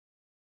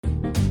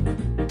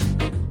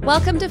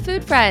Welcome to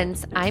Food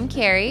Friends. I'm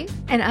Carrie.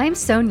 And I'm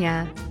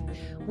Sonia.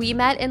 We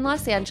met in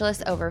Los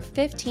Angeles over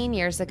 15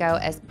 years ago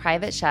as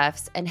private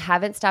chefs and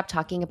haven't stopped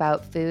talking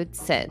about food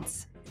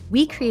since.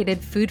 We created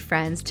Food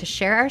Friends to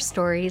share our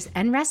stories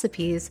and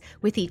recipes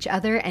with each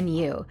other and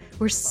you.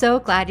 We're so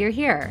glad you're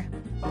here.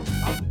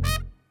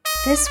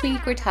 This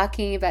week, we're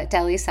talking about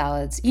deli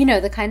salads. You know,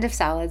 the kind of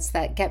salads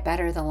that get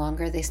better the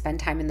longer they spend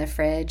time in the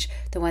fridge,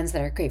 the ones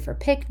that are great for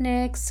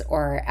picnics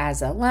or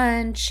as a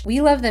lunch.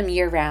 We love them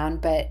year round,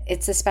 but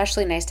it's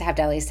especially nice to have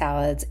deli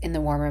salads in the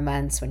warmer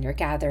months when you're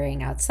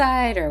gathering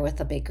outside or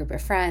with a big group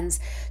of friends.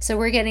 So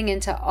we're getting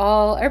into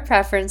all our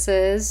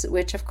preferences,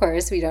 which of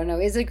course we don't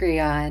always agree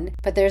on,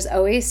 but there's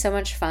always so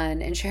much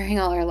fun in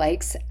sharing all our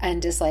likes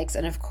and dislikes.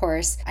 And of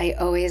course, I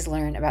always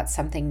learn about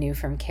something new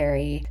from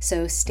Carrie.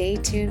 So stay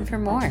tuned for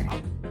more.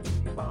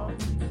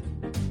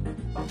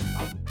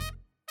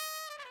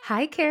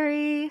 Hi,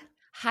 Carrie.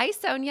 Hi,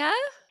 Sonia.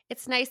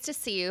 It's nice to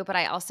see you, but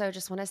I also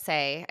just want to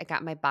say I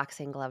got my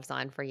boxing gloves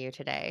on for you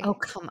today. Oh,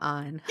 come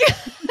on.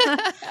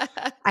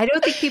 I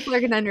don't think people are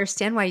going to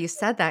understand why you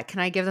said that. Can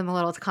I give them a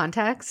little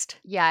context?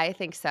 Yeah, I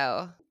think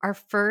so. Our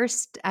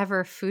first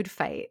ever food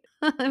fight,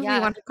 if we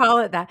want to call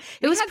it that.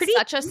 It was a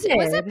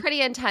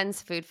pretty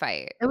intense food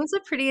fight. It was a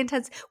pretty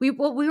intense. We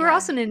were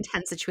also in an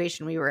intense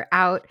situation. We were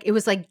out. It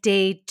was like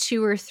day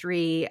 2 or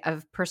 3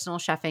 of personal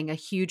chefing, a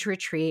huge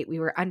retreat. We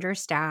were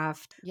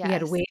understaffed. Yes. We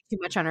had way too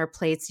much on our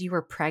plates. You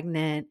were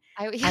pregnant.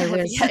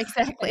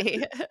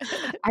 Exactly.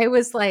 I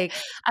was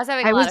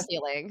having a lot of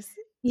feelings.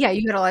 Yeah,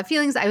 you had a lot of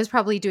feelings. I was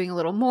probably doing a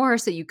little more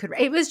so you could.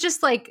 It was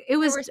just like, it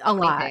was a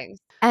lot. Things.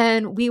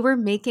 And we were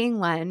making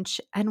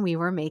lunch and we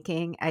were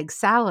making egg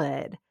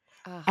salad.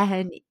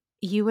 And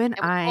you and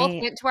I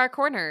both went to our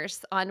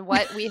corners on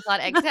what we thought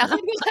egg salad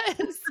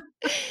was.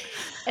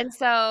 And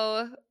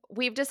so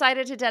we've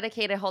decided to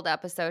dedicate a whole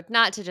episode,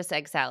 not to just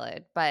egg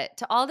salad, but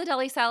to all the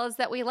deli salads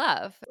that we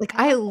love.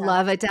 I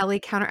love a deli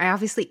counter. I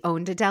obviously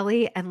owned a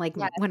deli. And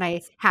when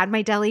I had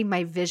my deli,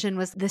 my vision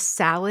was the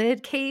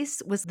salad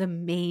case was the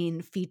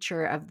main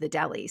feature of the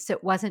deli. So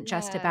it wasn't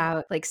just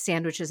about like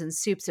sandwiches and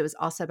soups. It was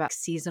also about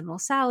seasonal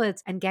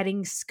salads and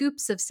getting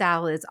scoops of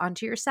salads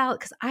onto your salad.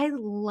 Because I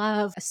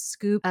love a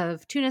scoop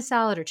of tuna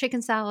salad or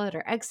chicken salad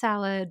or egg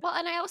salad. Well,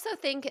 and I also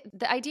think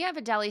the idea of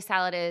a deli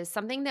salad is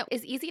something that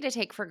is easy to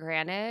take for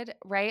granted.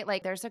 Right?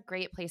 Like there's a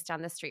great place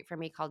down the street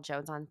from me called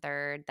Jones on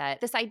 3rd that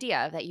this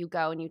idea that you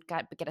go and you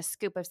get a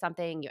scoop of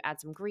something, you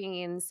add some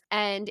greens,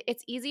 and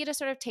it's easy to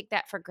sort of take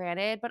that for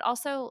granted. But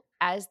also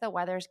as the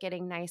weather's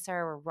getting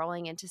nicer, we're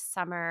rolling into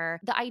summer,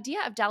 the idea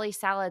of deli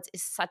salads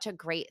is such a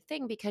great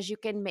thing because you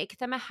can make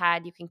them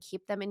ahead. You can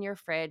keep them in your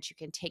fridge. You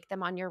can take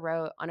them on a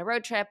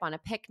road trip, on a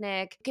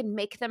picnic. You can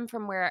make them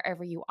from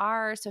wherever you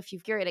are. So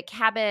if you're at a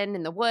cabin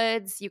in the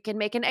woods, you can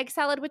make an egg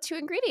salad with 2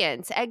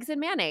 ingredients, eggs and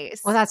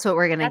mayonnaise. Well, that's what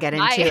we're going to get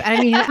into.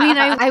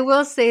 I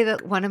will say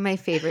that one of my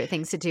favorite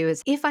things to do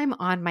is if I'm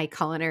on my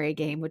culinary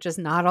game, which is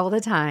not all the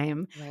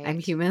time, right. I'm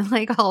human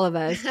like all of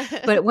us,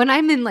 but when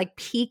I'm in like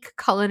peak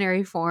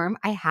culinary form,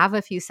 I have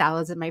a few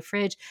salads in my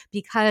fridge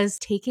because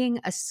taking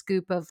a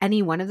scoop of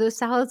any one of those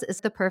salads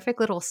is the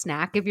perfect little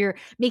snack. If you're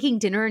making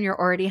dinner and you're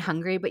already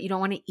hungry, but you don't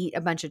want to eat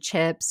a bunch of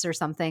chips or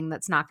something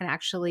that's not going to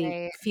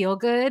actually feel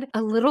good,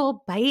 a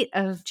little bite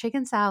of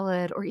chicken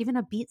salad or even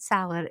a beet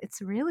salad, it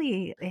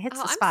hits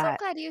the spot. I'm so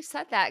glad you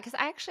said that because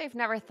I actually have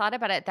never thought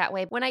about it that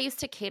way. When I used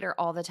to cater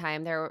all the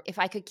time, if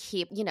I could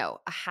keep,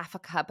 a half a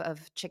cup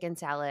of chicken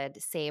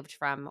salad saved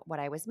from what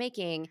I was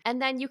making,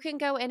 and then you can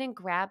go in and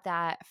grab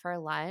that for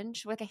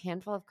lunch with a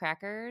handful of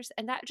crackers,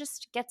 and that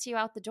just gets you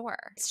out the door.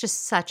 It's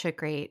just such a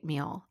great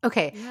meal.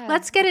 Okay,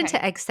 let's get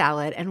into egg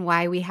salad and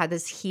why we had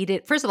this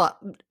heated. First of all,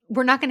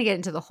 we're not going to get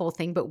into the whole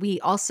thing, but we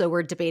also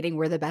were debating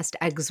where the best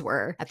eggs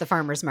were at the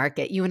farmer's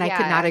market. You and I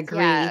could not agree.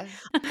 Yeah.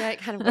 That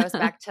kind of goes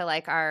back to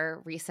like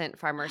our recent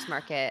farmer's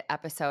market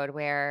episode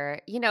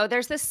where,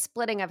 there's this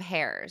splitting of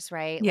hairs,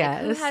 right?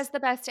 Yes. Like who has the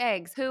best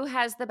eggs? Who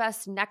has the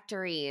best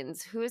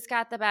nectarines? Who's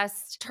got the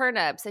best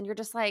turnips? And you're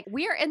just like,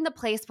 we are in the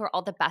place where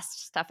all the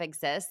best stuff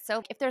exists.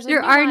 So if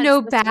there are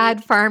no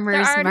bad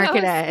farmer's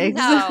market eggs.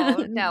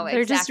 No,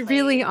 there just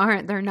really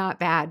aren't. They're not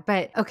bad.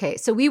 But okay,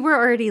 so we were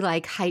already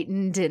like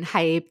heightened and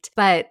hyped.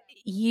 But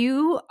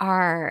you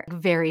are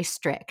very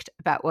strict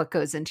about what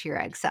goes into your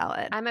egg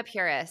salad. I'm a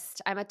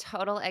purist. I'm a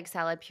total egg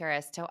salad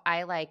purist. So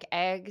I like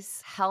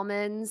eggs,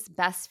 Hellmann's,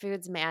 Best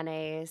Foods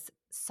mayonnaise,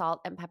 salt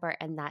and pepper,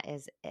 and that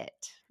is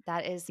it.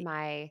 That is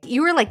my...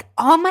 You were like,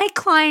 all my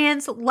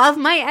clients love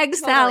my egg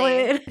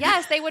salad.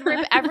 Yes, they would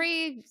rip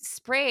every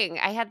spring.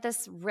 I had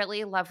this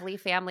really lovely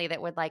family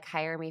that would like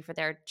hire me for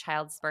their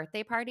child's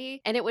birthday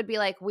party. And it would be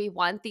like, we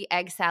want the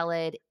egg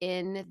salad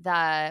in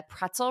the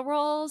pretzel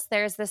rolls.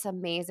 There's this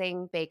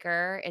amazing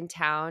baker in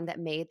town that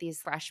made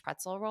these fresh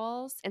pretzel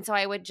rolls. And so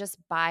I would just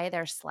buy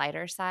their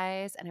slider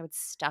size and I would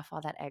stuff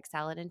all that egg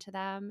salad into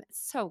them.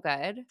 It's so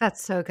good.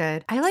 That's so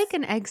good. I like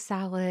an egg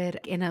salad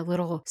in a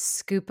little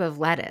scoop of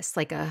lettuce,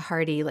 like a a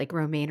hearty like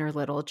romaine or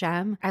little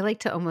gem. I like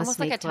to almost Almost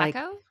like a make like,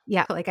 taco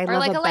yeah, like I or love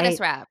like a a lettuce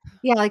bite. wrap?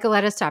 Yeah, like a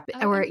lettuce top.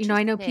 Oh, Or,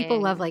 I know people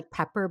love interesting. like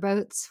pepper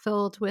boats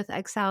filled with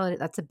egg salad.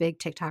 That's a big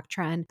TikTok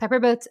trend. Pepper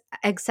boats,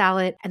 egg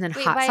salad, and then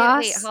hot Wait,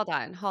 sauce. hold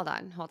on.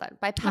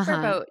 By pepper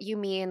Uh-huh. boat, you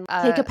mean,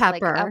 Take a like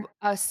pepper.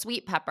 a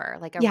sweet pepper,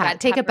 like a Yeah,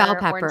 red take a bell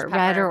pepper, orange pepper,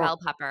 red pepper, or bell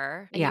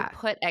pepper, and you yeah.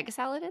 put egg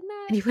salad in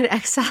that? And you put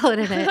egg salad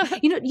in it.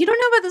 You don't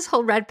know about this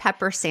whole red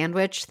pepper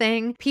sandwich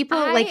thing? People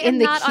I like in am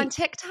the not on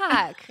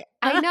TikTok.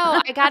 I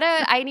know.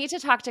 I need to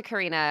talk to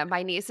Karina.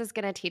 My niece is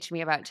gonna teach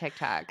me about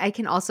TikTok. I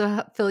can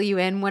also fill you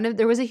in.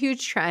 There was a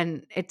huge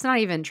trend. It's not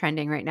even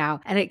trending right now.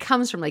 And it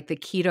comes from like the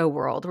keto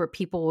world where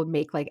people would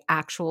make like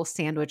actual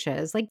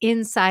sandwiches, like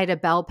inside a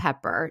bell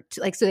pepper.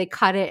 Like, so they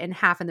cut it in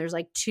half and there's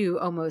like two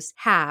almost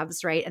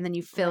halves, right? And then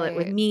you fill it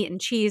with Right. meat and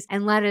cheese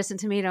and lettuce and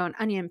tomato and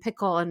onion,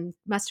 pickle and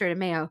mustard and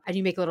mayo. And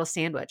you make a little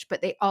sandwich.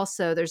 But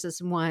there's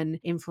this one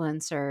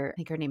influencer, I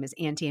think her name is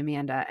Auntie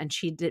Amanda, and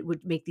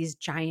would make these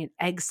giant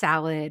egg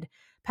salad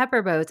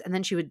pepper boats. And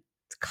then she would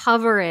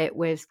cover it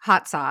with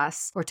hot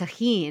sauce or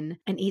tahine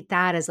and eat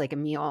that as like a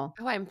meal.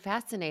 Oh, I'm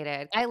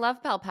fascinated. I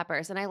love bell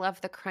peppers and I love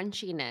the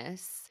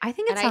crunchiness. I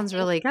think it And I sounds think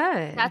really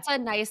good. that's a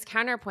nice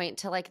counterpoint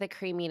to like the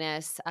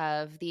creaminess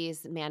of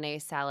these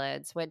mayonnaise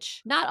salads,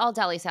 which not all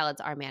deli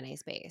salads are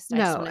mayonnaise based. I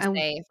just No, want to and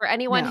say for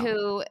anyone no.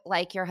 who,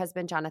 like your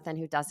husband Jonathan,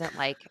 who doesn't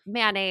like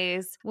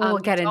mayonnaise, We'll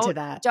get into don't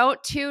that.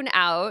 don't tune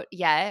out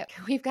yet.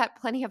 We've got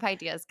plenty of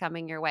ideas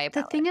coming your way,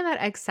 The Belly. thing about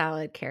egg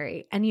salad,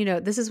 Carrie, and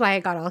this is why I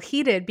got all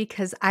heated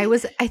because I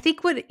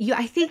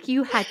think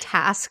you had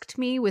tasked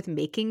me with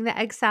making the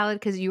egg salad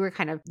because you were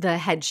kind of the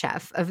head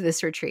chef of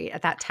this retreat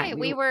at that Hey, time.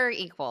 we were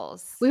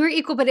equals. We were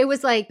equal, but it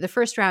was like the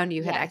first round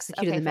you had Yes.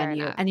 executed Okay, the fair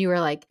menu enough. and you were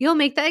like, you'll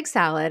make the egg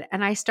salad.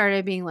 And I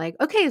started being like,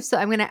 okay, so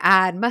I'm going to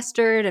add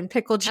mustard and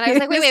pickle And I was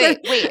like, "Wait, wait,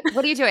 juice. wait, wait.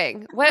 What are you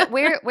doing?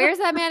 Where's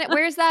that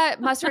where's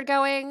that mustard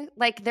going?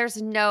 Like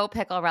there's no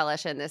pickle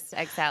relish in this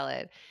egg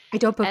salad." I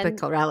don't put And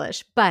pickle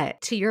relish,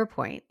 but to your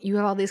point, you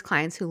have all these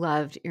clients who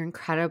loved your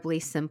incredibly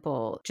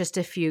simple, just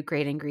a few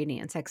great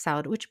ingredients egg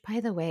salad, which by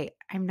the way,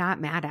 I'm not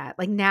mad at.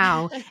 Like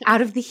now, out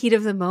of the heat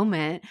of the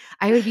moment,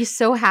 I would be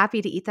so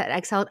happy to eat that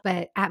egg salad.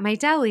 But at my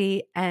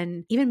deli,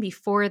 and even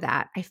before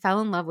that, I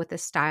fell in love with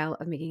this style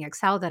of making egg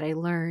salad that I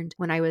learned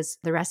when I was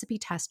the recipe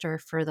tester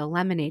for the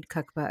Lemonade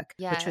cookbook,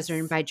 which was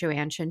written yes. by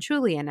Joanne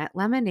Chanchuli. And at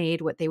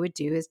Lemonade, what they would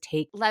do is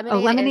Lemonade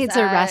is Lemonade's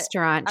a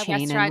restaurant a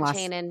chain in restaurant Los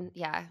chain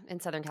in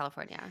Southern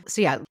California.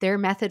 so yeah, their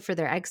method for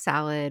their egg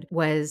salad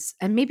was,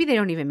 and maybe they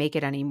don't even make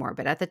it anymore,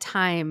 but at the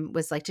time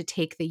was like to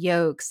take the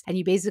yolks and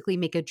you basically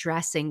make a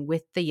dressing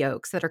with the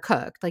yolks that are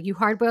cooked. Like you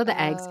hard boil the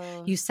eggs,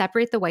 Oh. you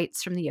separate the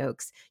whites from the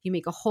yolks, you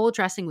make a whole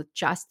dressing with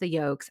just the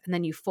yolks, and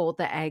then you fold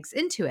the eggs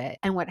into it.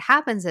 And what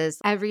happens is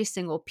every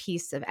single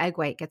piece of egg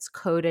white gets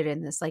coated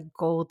in this like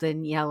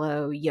golden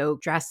yellow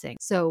yolk dressing.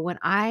 So when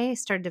I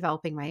started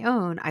developing my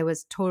own, I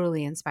was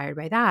totally inspired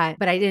by that,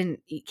 but I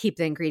didn't keep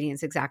the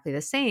ingredients exactly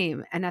the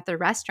same. And at the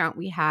restaurant,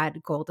 we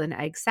had golden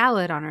egg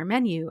salad on our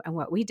menu. And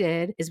what we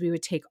did is we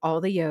would take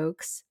all the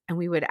yolks and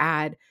we would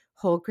add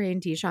whole grain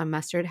Dijon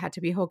mustard, had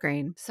to be whole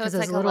grain So because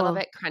it's those like a little little,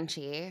 bit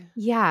crunchy.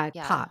 yeah,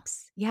 Yeah.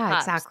 pops. Yeah,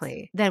 Pops.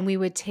 exactly. Then we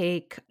would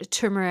take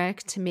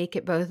turmeric to make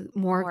it both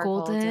more More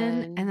golden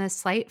and golden. a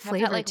slight Have that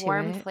flavor like to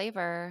warm it.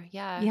 flavor.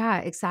 Yeah. Yeah,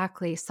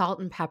 exactly. Salt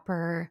and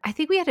pepper. I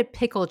think we had a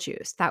pickle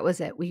juice. That was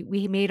it.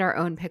 We made our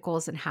own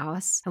pickles in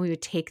house and we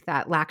would take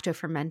that lacto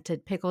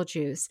fermented pickle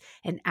juice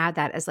and add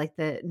that as like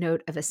the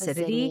note of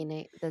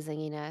acidity. The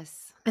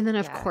zinginess. And then,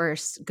 of Yeah.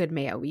 course, good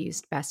mayo. We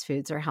used Best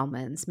Foods or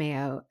Hellman's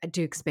mayo.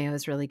 Duke's mayo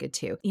is really good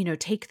too.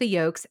 Take the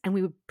yolks and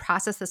we would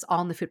process this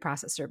all in the food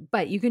processor,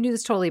 but you can do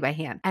this totally by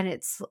hand. And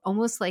it's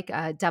almost like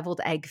a deviled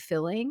egg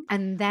filling.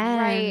 And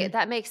Right. then,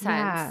 That makes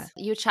yeah, sense.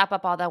 You chop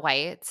up all the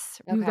whites.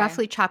 you Okay.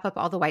 roughly chop up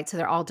all the whites so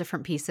they're all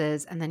different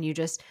pieces. And then you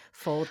just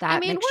fold I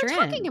that mean, mixture we're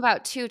talking in.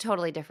 about two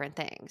totally different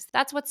things.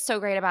 That's what's so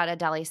great about a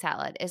deli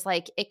salad is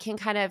like it can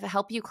kind of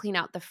help you clean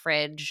out the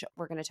fridge.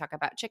 We're going to talk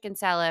about chicken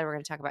salad, we're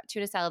going to talk about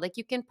tuna salad. Like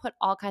you can put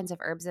all kinds of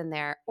herbs in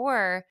there,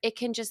 or it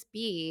can just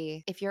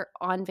be if you're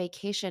on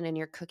vacation and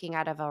you're cooking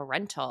out of a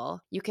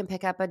rental, you can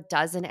pick up a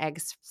dozen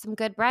eggs, some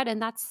good bread,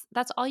 and that's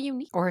all you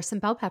need. Or some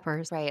bell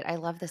peppers. Right. I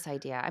love this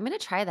idea. I'm going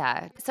to try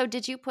that. So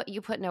did you put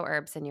no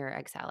herbs in your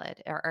egg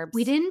salad or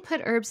We herbs? didn't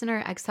put herbs in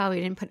our egg salad.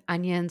 We didn't put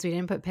onions. We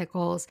didn't put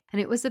pickles.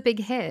 And it was a big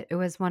hit. It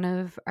was one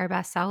of our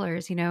best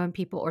sellers, and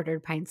people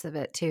ordered pints of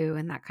it too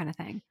and that kind of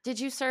thing. Did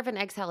you serve an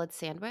egg salad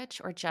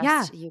sandwich or Yeah.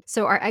 just you?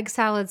 So our egg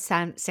salad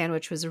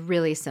sandwich was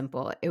really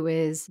simple. It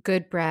was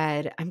good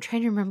bread. I'm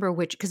trying to remember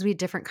because we had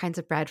different kinds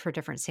of bread for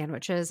different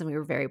sandwiches and we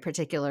were very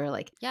particular.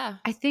 Like, Yeah.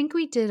 I think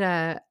we did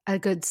a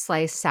good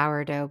sliced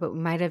sourdough, but we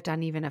might have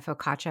done even a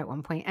focaccia at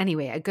one point.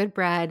 Anyway, a good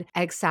bread,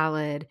 egg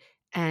salad,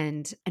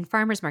 and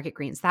farmer's market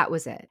greens. That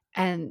was it.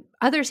 And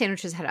other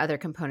sandwiches had other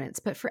components.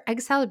 But for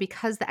egg salad,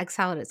 because the egg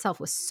salad itself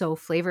was so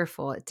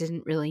flavorful, it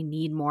didn't really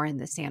need more in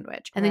the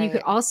sandwich. And then you could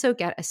Right. also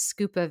get a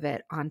scoop of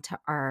it onto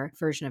our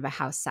version of a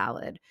house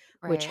salad,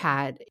 which Right.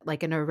 had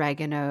like an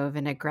oregano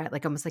vinaigrette,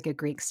 like almost like a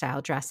Greek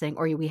style dressing.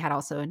 Or we had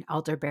also an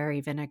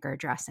elderberry vinegar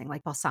dressing,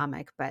 like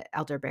balsamic, but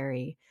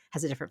elderberry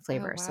has a different Oh,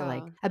 flavor. So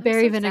like wow. a I'm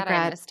berry so sad I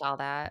vinaigrette. missed all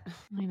that.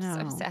 I I'm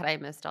so know. sad I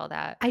missed all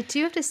that. I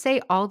do have to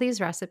say, all these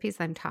recipes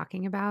I'm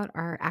talking about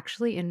are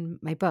actually in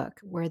my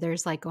book, where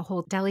there's like a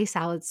whole deli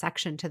salad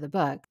section to the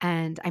book.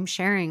 And I'm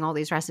sharing all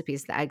these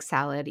recipes, the egg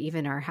salad,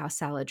 even our house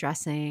salad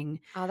dressing.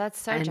 Oh, that's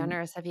so And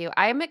generous of you.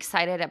 I'm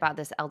excited about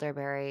this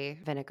elderberry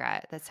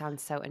vinaigrette. That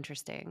sounds so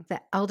interesting.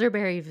 the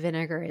elderberry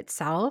vinegar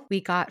itself,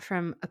 we got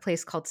from a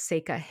place called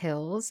Seka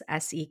Hills,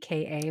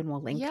 Seka, and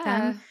we'll link them.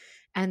 Yeah,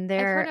 And I've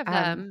heard they're, of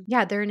them.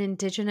 yeah, they're an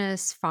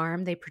indigenous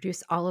farm. They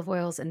produce olive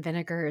oils and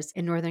vinegars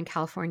in Northern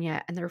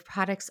California, and their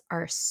products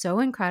are so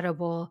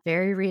incredible,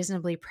 very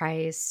reasonably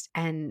priced,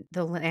 and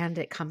the land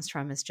it comes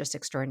from is just I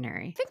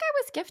extraordinary. think I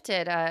was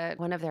gifted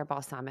one of their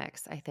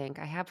balsamics. I think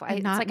I have. And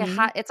It's not like a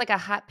hot. me. It's like a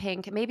hot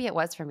pink. Maybe it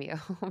was from you.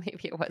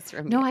 Maybe it was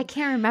from No, I you.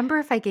 can't remember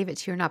if I gave it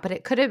to you or not, but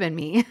it could have been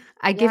me.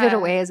 I give it Yeah.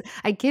 away as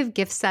I give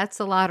gift sets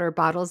a lot or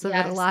bottles of it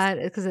a Yes. lot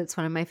because it's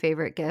one of my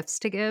favorite gifts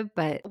to give.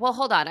 But Well,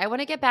 hold on. I want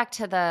to get back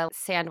to the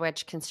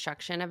sandwich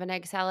construction of an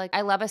egg salad.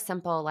 I love a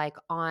simple, like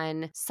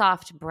on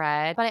soft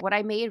bread. But what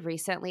I made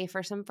recently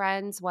for some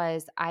friends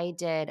was I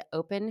did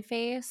open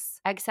face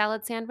egg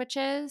salad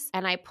sandwiches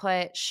and I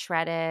put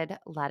shredded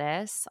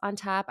lettuce on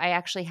top. I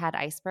actually had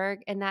iceberg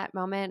in that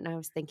moment and I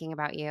was thinking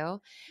about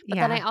you. But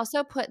then I yeah,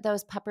 also put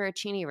those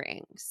pepperoncini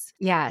rings.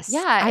 yes,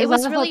 Yeah, I it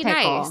was love a really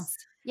pickle. nice.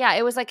 Yeah,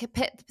 it was like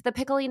the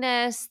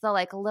pickliness, the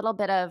like a little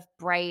bit of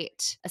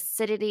bright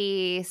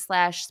acidity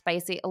slash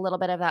spicy, a little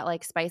bit of that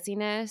like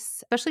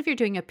spiciness. Especially if you're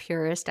doing a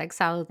purist egg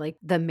salad, like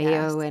the Yes.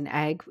 mayo and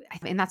egg.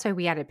 And that's why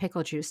we added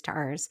pickle juice to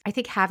ours. I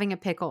think having a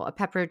pickle, a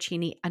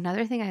pepperoncini.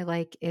 Another thing I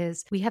like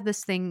is we have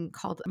this thing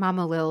called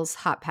Mama Lil's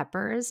hot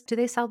peppers. Do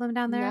they sell them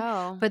down there?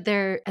 No. But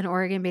they're an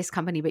Oregon based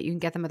company, but you can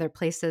get them other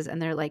places.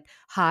 And they're like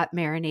hot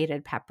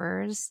marinated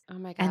peppers. Oh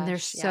my And they're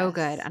gosh, so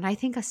good. yes. And I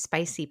think a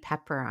spicy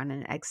pepper on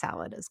an egg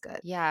salad is good.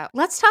 Yeah.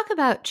 Let's talk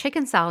about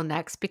chicken salad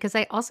next because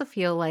I also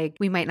feel like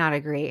we might not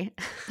agree.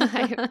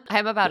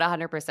 I'm about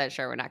 100%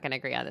 sure we're not going to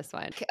agree on this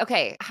one.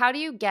 Okay, how do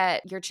you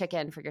get your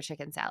chicken for your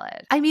chicken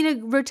salad? I mean,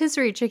 a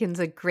rotisserie chicken's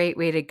a great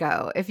way to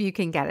go if you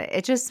can get it.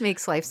 It just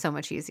makes life so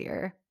much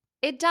easier.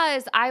 It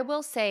does. I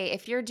will say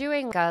if you're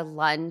doing a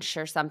lunch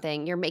or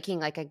something, you're making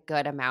like a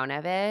good amount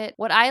of it.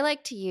 What I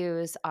like to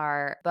use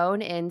are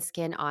bone in,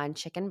 skin on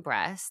chicken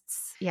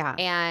breasts. Yeah.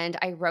 And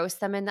I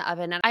roast them in the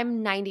oven. And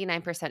I'm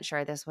 99%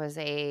 sure this was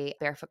a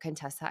Barefoot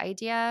Contessa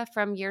idea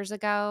from years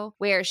ago,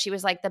 where she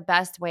was like, the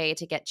best way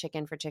to get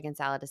chicken for chicken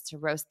salad is to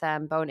roast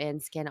them bone in,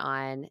 skin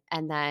on.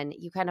 And then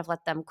you kind of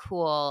let them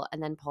cool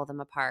and then pull them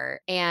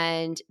apart.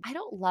 And I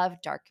don't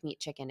love dark meat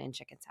chicken in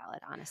chicken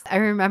salad, honestly. I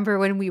remember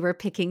when we were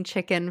picking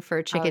chicken for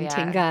Oh, chicken yeah.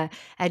 tinga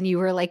and you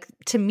were like,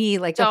 to me,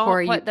 like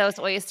before Don't put those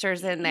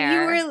oysters in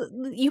there.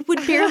 you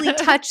would barely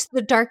touch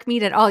the dark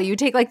meat at all. You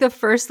take like the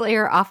first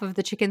layer off of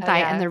the chicken Oh, thigh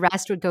and yeah. the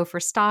rest would go for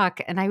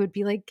stock. And I would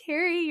be like,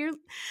 Carrie, you're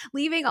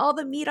leaving all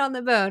the meat on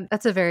the bone.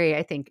 That's a very,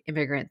 I think,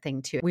 immigrant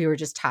thing too. We were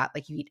just taught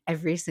like you eat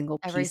every single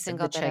Every piece of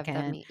the single bit of the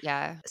chicken. meat.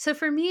 Yeah. So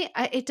for me,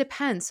 it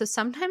depends. So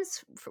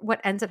sometimes what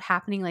ends up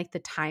happening, like the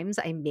times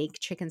I make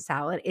chicken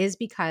salad, is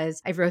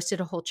because I've roasted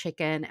a whole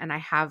chicken and I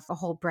have a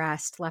whole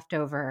breast left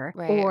over,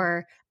 Right. or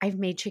I've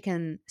made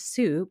chicken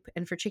soup.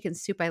 And for chicken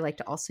soup, I like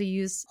to also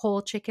use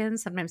whole chicken,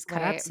 sometimes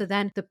cut up. Right. So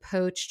then the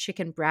poached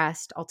chicken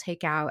breast I'll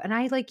take out. And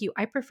I like you,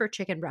 I prefer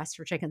chicken breast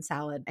for chicken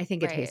salad. I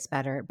think it Right. tastes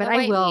better, but The I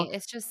white will, meat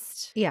is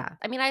just yeah.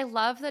 I mean, I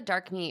love the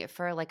dark meat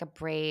for like a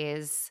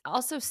braise.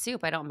 Also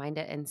soup, I don't mind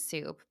it in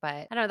soup,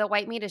 but I don't know, the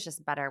white meat is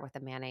just better with the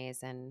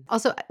mayonnaise and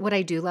Also, what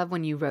I do love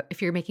when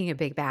if you're making a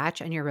big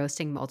batch and you're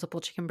roasting multiple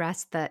chicken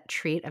breasts, that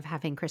treat of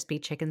having crispy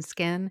chicken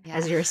skin yeah.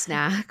 as your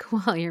snack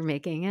while you're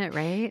making it,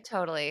 right?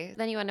 Totally.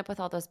 Then you end up with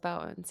all those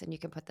bones and you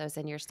can put those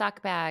in your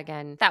stock bag.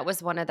 And that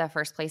was one of the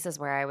first places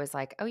where I was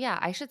like, oh, yeah,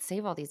 I should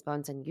save all these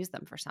bones and use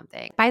them for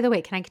something. By the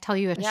way, can I tell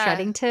you a Yeah.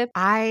 shredding tip?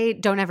 I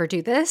don't ever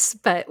do this,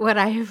 but what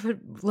I've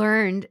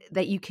learned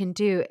that you can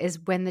do is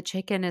when the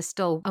chicken is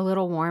still a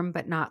little warm,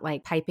 but not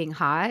like piping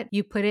hot,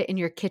 you put it in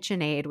your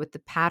KitchenAid with the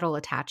paddle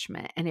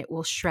attachment and it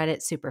will shred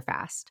it super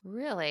fast.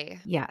 Really?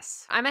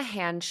 Yes. I'm a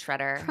hand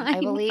shredder. I I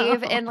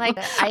believe in know. like,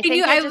 I knew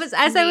think it I just was,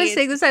 as I was needs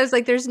saying this, I was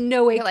like, there's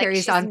no way You're like, Carrie's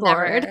she's on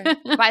board.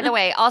 never By the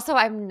way, also,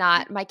 I'm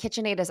not my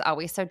KitchenAid is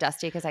always so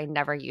dusty because I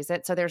never use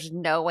it, so there's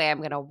no way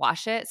I'm gonna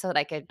wash it so that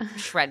I could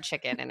shred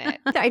chicken in it.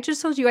 I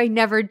just told you I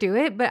never do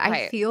it, but I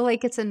Right. feel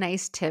like it's a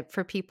nice tip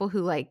for people who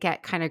like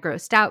get kind of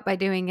grossed out by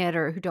doing it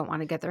or who don't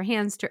want to get their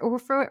hands dirty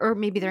or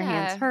maybe their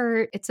hands Yeah.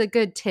 hurt. It's a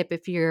good tip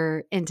if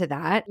you're into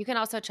that. You can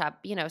also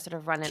chop, sort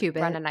of Cube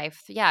run it. a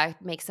knife. Yeah,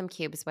 make some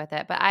cubes with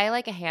it. But I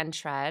like a hand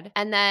shred.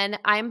 And then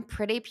I'm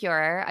pretty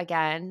pure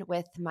again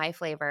with my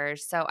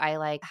flavors. So I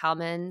like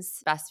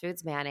Hellman's Best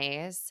Foods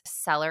mayonnaise,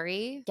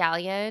 celery,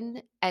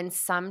 scallion, and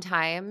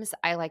sometimes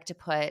I like to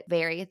put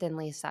very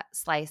thinly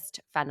sliced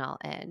fennel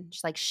in,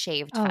 just like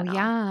shaved Oh, fennel.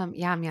 yum,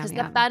 yum, yum, Because the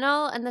yum.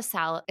 fennel and the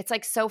salad, it's,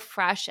 like, so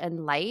fresh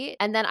and light,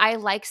 and then I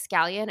like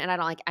scallion, and I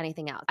don't like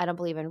anything else. I don't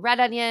believe in red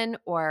onion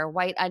or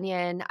white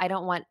onion. I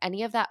don't want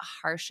any of that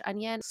harsh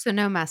onion. So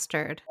no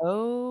mustard.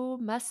 Oh,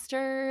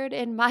 mustard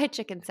in my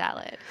chicken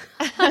salad.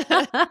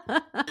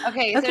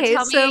 Okay, so Okay,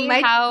 tell so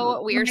me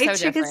how we are my so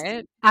chicken's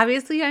different.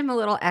 obviously, I'm a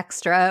little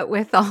extra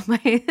with all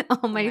my all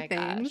Oh my my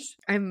things. gosh.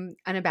 I'm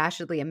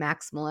unabashedly a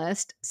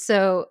maximalist.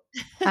 So,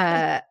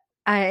 uh,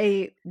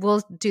 I will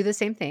do the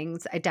same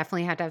things. I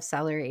definitely had to have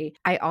celery.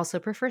 I also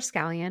prefer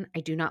scallion. I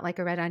do not like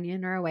a red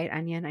onion or a white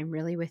onion. I'm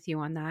really with you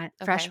on that.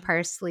 Fresh Okay.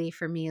 parsley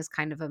for me is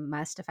kind of a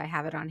must if I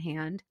have it on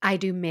hand. I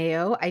do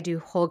mayo. I do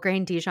whole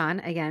grain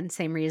Dijon. Again,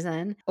 same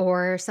reason.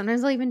 Or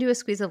sometimes I'll even do a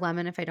squeeze of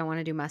lemon if I don't want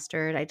to do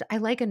mustard. I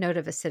like a note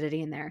of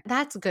acidity in there.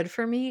 That's good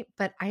for me,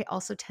 but I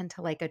also tend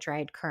to like a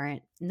dried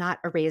currant, not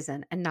a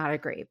raisin and not a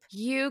grape.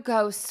 You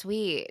go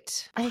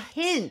sweet. A What?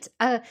 hint,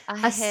 A a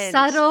hint.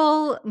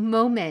 subtle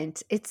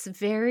moment. It's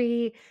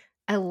very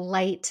a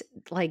light,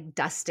 like,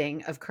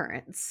 dusting of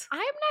currants. I'm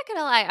not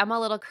gonna lie, I'm a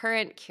little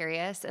current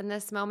curious in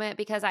this moment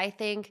because I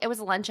think it was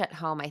lunch at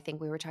home. I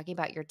think we were talking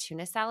about your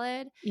tuna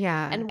salad.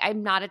 Yeah. And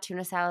I'm not a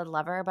tuna salad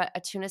lover, but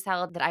a tuna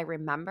salad that I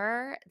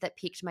remember that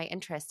piqued my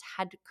interest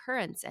had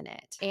currants in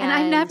it. And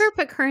I've And never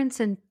put currants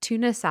in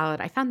tuna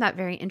salad. I found that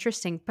very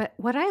interesting. But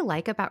what I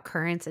like about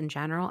currants in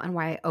general and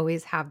why I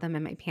always have them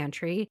in my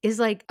pantry is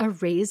like a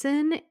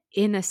raisin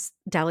in a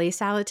deli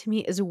salad to me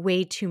is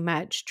way too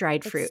much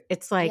dried fruit.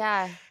 it's It's like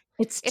yeah,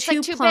 it's it's like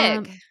too too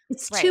plump, big.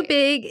 it's too Right.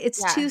 big,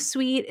 it's too Yeah.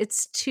 sweet,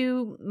 it's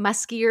too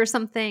musky or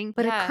something,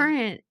 but a Yeah.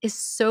 currant is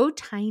so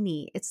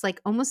tiny. It's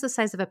like almost the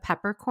size of a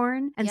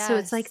peppercorn, and so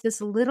it's like Yes.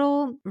 this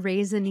little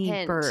raisiny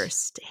Hint.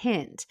 burst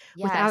hint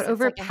without Yes,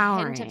 it's like a hint of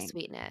overpowering.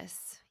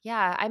 sweetness.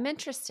 Yeah, I'm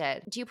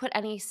interested. Do you put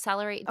any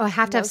celery? Oh, I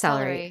have to have No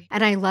celery, celery.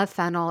 and I love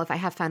fennel. If I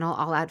have fennel,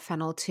 I'll add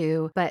fennel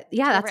too, but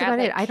yeah, Do you ever that's add, about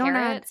it. like, I don't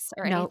add carrots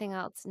or no, anything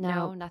else? no.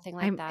 No, nothing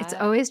like It's that?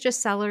 always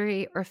just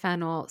celery or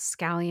fennel,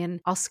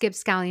 scallion. I'll skip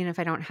scallion if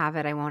I don't have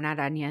it. I won't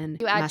add onion,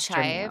 You add mustard,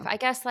 chive? mayo. I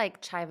guess,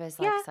 like, chive is,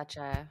 like, Yeah, such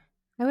a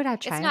I would add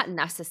it's chive. not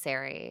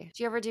necessary.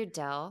 Do you ever do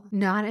dill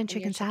Not in in your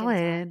chicken chicken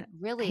salad? salad.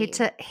 Really?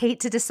 Hate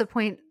to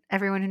disappoint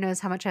everyone who knows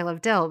how much I love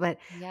dill, but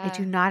I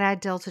do Yeah. not add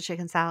dill to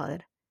chicken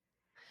salad.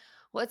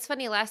 Well, it's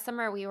funny, last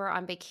summer we were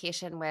on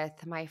vacation with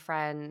my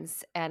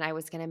friends and I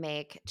was gonna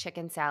make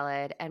chicken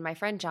salad, and my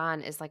friend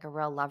John is, like, a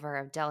real lover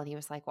of dill, and he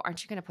was like, "Well,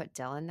 aren't you gonna put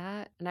dill in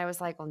that?" And I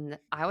was like, "Well,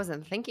 I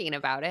wasn't thinking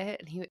about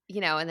it." And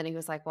and then he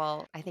was like,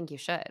 "Well, I think you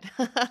should."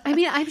 I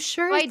mean, I'm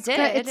sure So I it's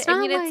good. did. I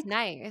mean, it's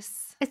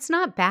nice. It's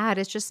not bad,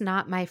 it's just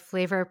not my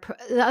flavor pro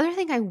the other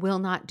thing I will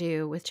not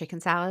do with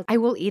chicken salad, I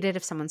will eat it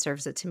if someone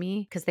serves it to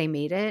me because they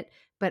made it,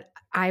 but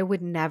I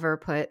would never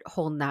put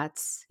whole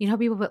nuts. You know how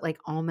people put, like,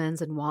 almonds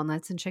and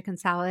walnuts in chicken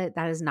salad?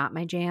 That is not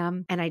my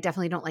jam, and I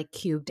definitely don't like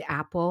cubed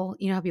apple.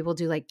 You know how people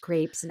do, like,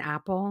 grapes and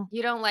apple?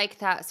 You don't like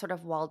that sort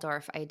of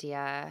Waldorf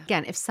idea.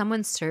 Again, if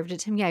someone served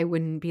it to me, I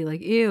wouldn't be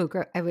like, "Ew,"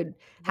 I would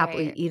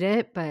happily Right, eat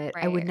it, but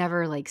I would right.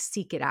 never, like,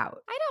 seek it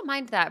out. I don't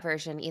mind that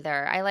version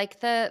either. I like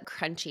the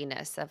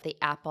crunchiness of the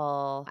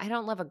apple. I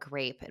don't love a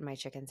grape in my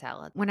chicken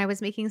salad. When I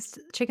was making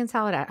chicken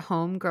salad at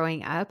home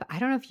growing up, I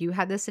don't know if you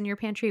had this in your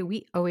pantry.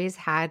 We always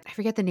had, I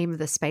forget the name of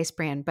the spice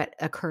brand, but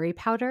a curry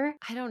powder.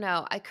 I don't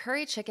know. A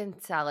curry chicken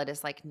salad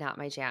is like not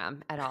my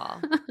jam at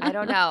all. I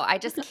don't know. I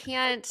just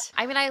can't.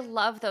 I mean, I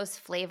love those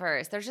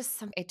flavors. There's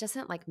just it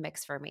doesn't like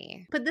mix for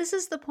me. But this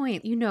is the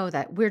point. You know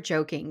that we're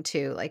joking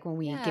too, like when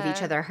we give each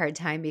Yeah. other a hard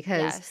time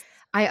because Yes.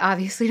 I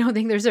obviously don't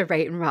think there's a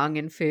right and wrong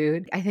in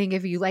food. I think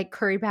if you like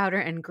curry powder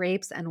and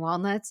grapes and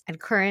walnuts and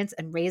currants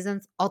and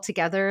raisins all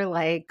together,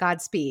 like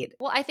Godspeed.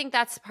 Well, I think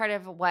that's part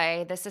of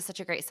why this is such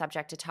a great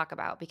subject to talk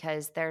about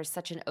because there's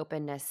such an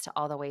openness to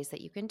all the ways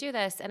that you can do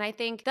this. And I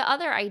think the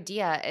other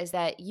idea is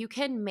that you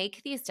can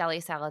make these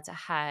deli salads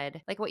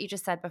ahead, like what you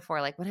just said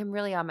before. Like when I'm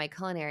really on my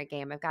culinary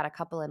game, I've got a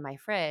couple in my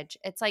fridge.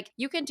 It's like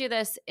you can do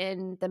this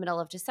in the middle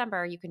of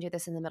December, you can do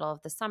this in the middle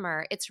of the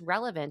summer. It's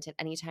relevant at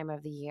any time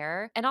of the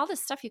year. And all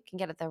this stuff you can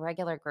get at the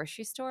regular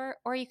grocery store,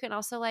 or you can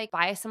also like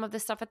buy some of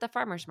this stuff at the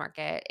farmer's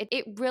market.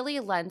 It really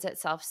lends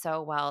itself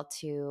so well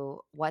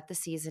to what the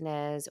season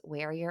is,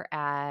 where you're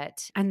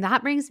at. And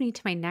that brings me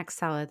to my next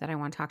salad that I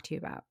want to talk to you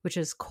about, which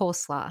is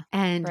coleslaw.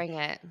 And Bring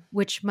it.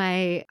 which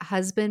my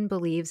husband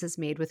believes is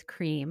made with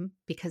cream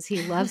because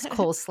he loves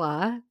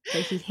coleslaw,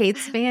 but he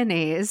hates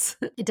mayonnaise.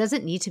 It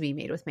doesn't need to be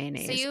made with So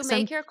mayonnaise. you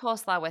make your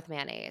coleslaw with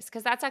mayonnaise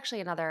because that's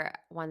actually another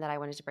one that I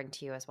wanted to bring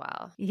to you as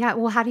well. Yeah,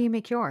 well, how do you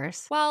make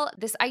yours? Well,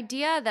 this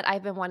idea that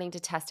I've been wanting to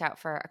test out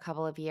for a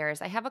couple of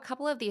years, I have a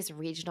couple of these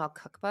regional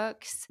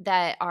cookbooks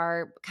that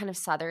are kind of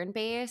Southern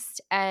based.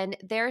 And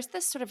there's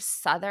this sort of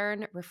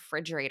Southern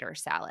refrigerator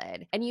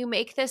salad. And you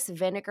make this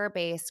vinegar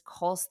based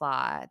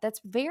coleslaw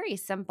that's very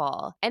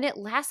simple and it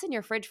lasts in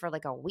your fridge for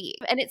like a week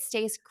and it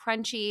stays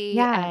crunchy.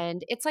 Yeah.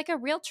 And it's like a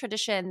real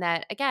tradition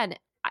that, again,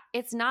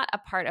 it's not a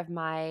part of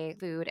my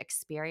food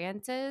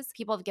experiences.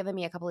 People have given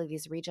me a couple of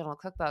these regional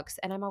cookbooks,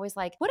 and I'm always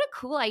like, what a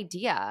cool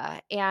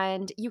idea.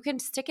 And you can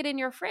stick it in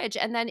your fridge,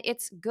 and then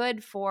it's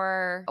good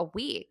for a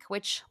week,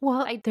 which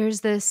Well, I,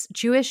 there's this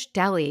Jewish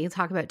deli,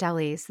 talk about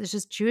delis. There's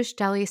this Jewish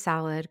deli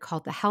salad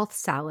called the health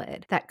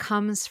salad that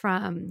comes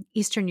from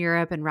Eastern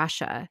Europe and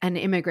Russia. And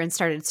immigrants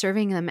started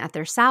serving them at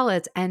their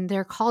salads. And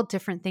they're called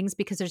different things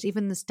because there's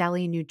even this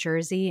deli in New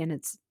Jersey,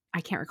 and I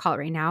can't recall it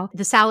right now.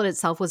 The salad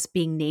itself was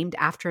being named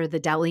after the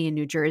deli in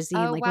New Jersey.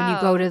 And oh, like when you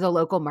go to wow. the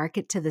local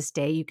market to this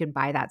day, you can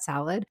buy that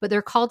salad. But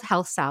they're called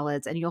health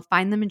salads, and you'll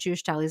find them in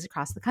Jewish delis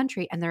across the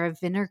country. And they're a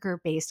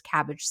vinegar-based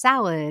cabbage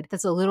salad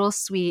that's a little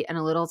sweet and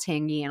a little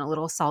tangy and a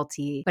little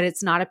salty, but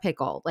it's not a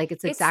pickle. Like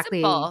it's It's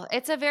exactly simple.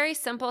 It's a very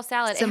simple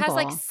salad. It has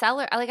like simple.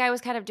 celery. Like I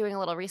was kind of doing a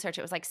little research.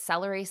 It was like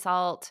celery,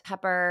 salt,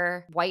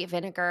 pepper, white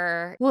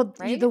vinegar, Well,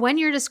 right? the one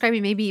you're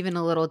describing may be even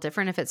a little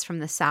different if it's from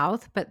the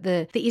South, but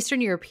the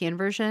Eastern European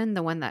version,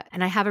 the one that,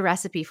 and I have a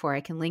recipe for, I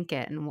can link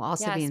it and will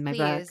also be Yes, in my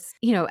book.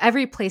 please.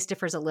 Every place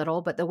differs a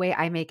little, but the way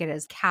I make it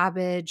is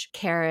cabbage,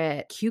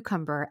 carrot,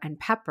 cucumber, and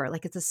pepper.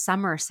 Like it's a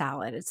summer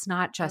salad. It's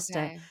not just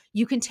Okay.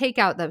 you can take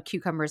out the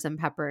cucumbers and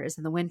peppers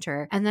in the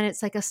winter, and then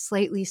it's like a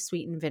slightly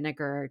sweetened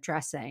vinegar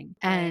dressing.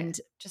 Right. And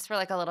Just for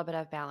like a little bit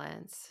of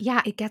balance.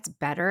 yeah, it gets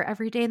better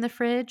every day in the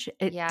fridge.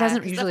 It Yeah,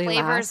 doesn't because the usually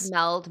flavors last.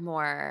 meld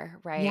more.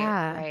 Right,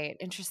 Yeah. right.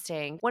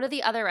 Interesting. One of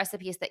the other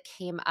recipes that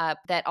came up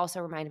that also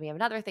reminded me of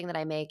another thing that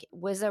I make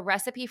was a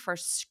recipe for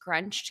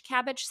scrunched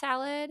cabbage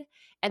salad.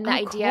 And the Oh,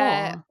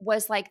 idea cool.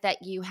 was like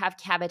that you have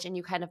cabbage and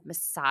you kind of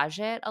massage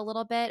it a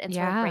little bit and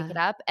sort of break it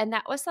Yeah. up. And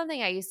that was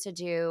something I used to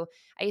do.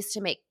 I used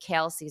to make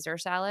kale Caesar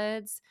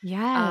salads for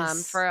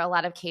Yes. a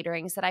lot of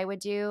caterings that I would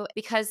do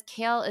because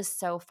kale is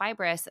so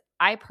fibrous.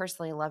 I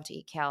personally love to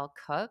eat kale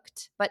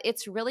cooked, but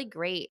it's really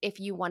great if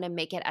you want to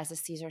make it as a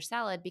Caesar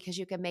salad because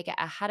you can make it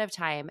ahead of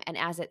time. And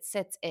as it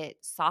sits, it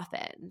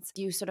softens.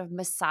 You sort of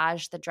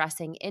massage the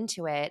dressing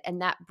into it,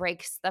 and that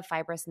breaks the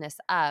fibrousness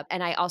up.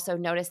 And I also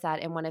noticed that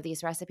in one of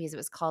these recipes, it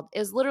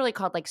was literally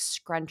called like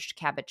scrunched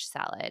cabbage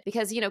salad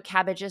because,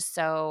 cabbage is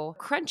so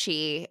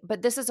crunchy,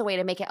 but this is a way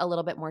to make it a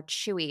little bit more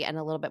chewy and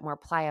a little bit more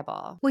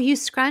pliable. Well, you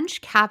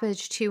scrunch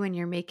cabbage too when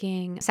you're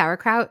making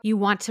sauerkraut. You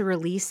want to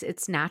release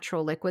its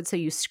natural liquid, so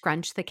you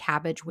scrunch the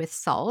cabbage with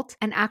salt.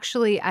 And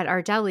actually, at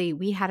our deli,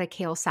 we had a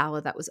kale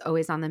salad that was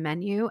always on the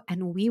menu,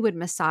 and we would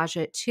massage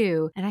it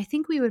too. And I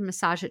think we would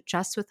massage it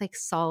just with like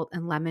salt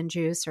and lemon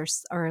juice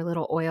or a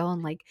little oil,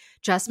 and like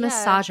just Yeah.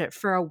 massage it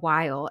for a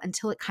while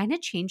until it kind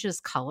of changes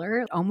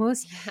color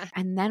almost. Yeah.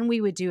 And then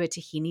we would do a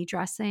tahini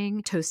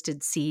dressing,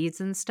 toasted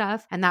seeds and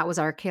stuff. And that was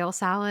our kale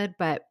salad.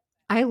 But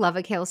I love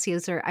a kale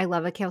Caesar. I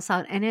love a kale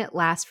salad, and it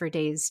lasts for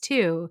days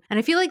too. And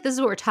I feel like this is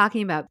what we're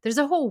talking about. There's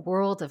a whole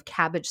world of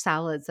cabbage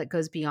salads that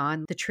goes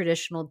beyond the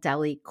traditional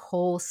deli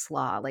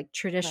coleslaw, like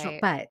traditional.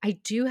 Right. But I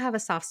do have a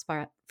soft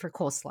spot for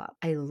coleslaw.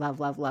 I love,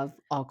 love, love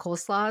all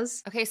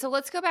coleslaws. Okay, so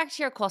let's go back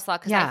to your coleslaw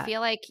because I Yeah.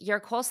 feel like your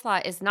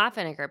coleslaw is not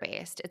vinegar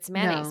based; it's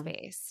mayonnaise No.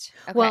 based.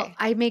 Well, Okay,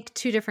 I make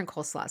two different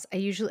coleslaws. I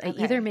either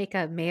okay, make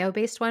a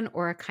mayo-based one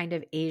or a kind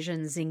of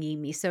Asian zingy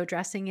miso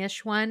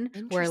dressing-ish one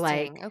where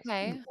interesting.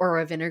 Okay, or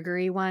a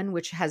vinegary one,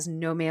 which has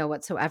no mayo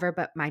whatsoever,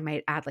 but I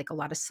might add like a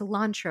lot of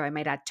cilantro. I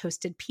might add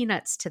toasted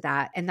peanuts to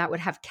that. And that would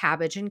have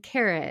cabbage and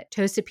carrot,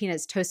 toasted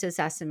peanuts, toasted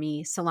sesame,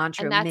 and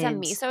cilantro, that's a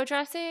mint, miso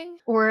dressing.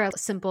 or a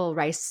simple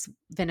rice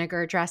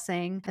vinegar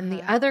dressing. Uh And the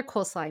huh. other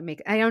coleslaw I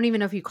make, I don't even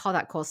know if you call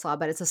that coleslaw,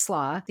 but it's a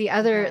slaw. The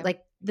other, Okay.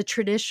 like the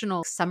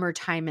traditional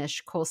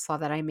summertime-ish coleslaw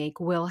that I make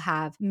will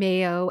have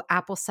mayo,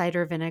 apple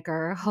cider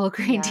vinegar, whole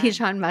grain Yeah.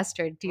 Dijon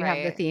mustard. Do you have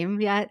the Right. theme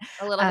yet?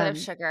 A little bit of Um, a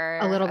sugar,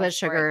 little bit of of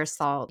sugar, sorts.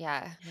 salt.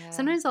 Yeah. Yeah.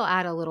 Sometimes I'll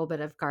add a little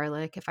bit of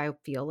garlic if I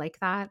feel like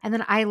that. And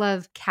then I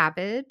love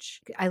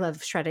cabbage. I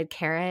love shredded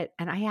carrot.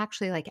 And I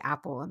actually like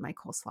apple in my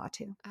coleslaw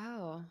too.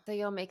 Oh, so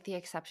you'll make the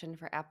exception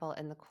for apple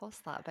in the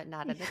coleslaw, but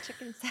not in the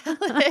chicken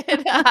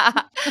salad.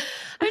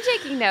 I'm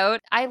taking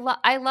note. I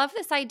love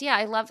this idea.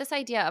 I love this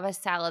idea of a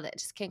salad that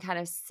just can kind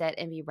of sit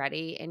and be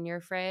ready in your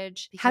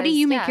fridge How do because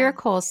you make yeah, your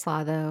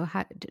coleslaw though?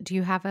 Do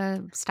you have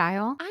a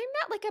style? I'm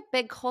not like a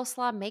big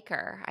coleslaw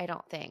maker, I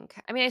don't think.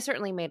 I mean, I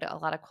certainly made a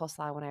lot of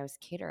coleslaw when I was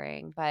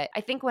catering, but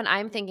I think when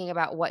I'm thinking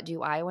about what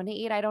do I want to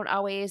eat,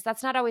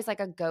 that's not always like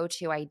a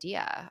go-to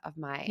idea of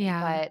mine.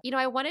 Yeah. But,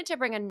 I wanted to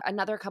bring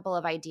another couple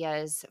of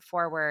ideas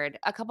forward.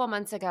 A couple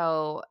months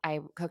ago, I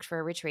cooked for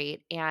a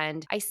retreat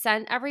and I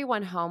sent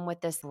everyone home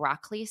with this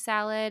broccoli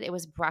salad. It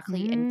was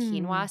broccoli and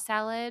quinoa Mm,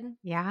 salad.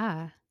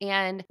 yeah.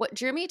 And what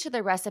drew me to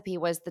the recipe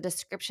was the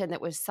description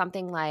that was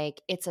something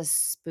like it's a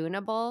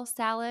spoonable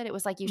salad. It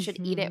was like you should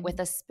eat it with Mhm.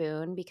 a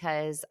spoon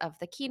because of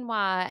the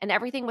quinoa, and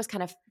everything was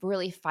kind of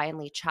really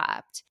finely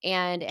chopped.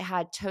 And it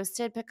had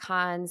toasted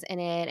pecans in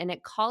it, and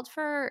it called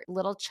for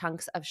little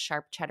chunks of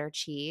sharp cheddar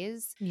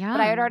cheese. But Yum.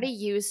 I had already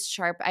used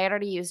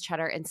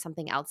cheddar in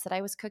something else that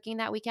I was cooking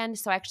that weekend.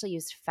 So I actually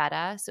used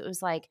feta. So it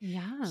was like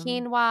Yum.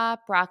 quinoa,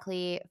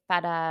 broccoli,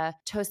 feta,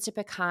 toasted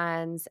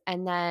pecans,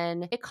 and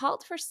then it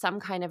called for some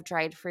kind of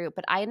dried fruit,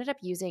 but I ended up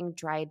using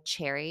dried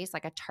cherries,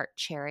 like a tart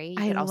cherry.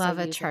 You I could also love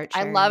a use like tart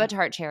I love a cherry.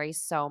 tart cherry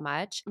so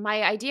much.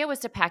 My idea was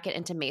to pack it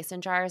into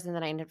mason jars, and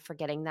then I ended up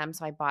forgetting them,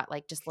 so I bought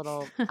like just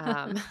little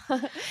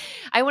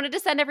I wanted to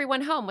send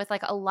everyone home with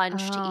like a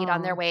lunch to eat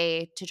on their Oh.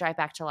 way to drive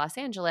back to Los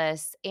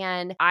Angeles,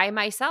 and I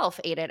myself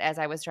ate it as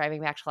I was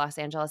driving back to Los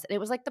Angeles. And it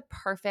was like the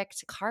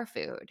perfect car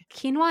food.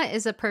 Quinoa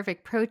is a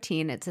perfect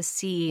protein. It's a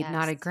seed,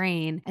 not a Yes.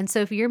 grain. And so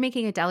if you're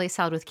making a deli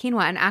salad with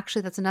quinoa, and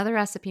actually that's another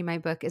recipe in my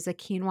book is a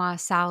quinoa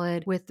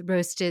salad with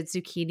roasted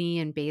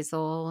zucchini and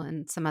basil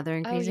and some other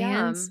Oh,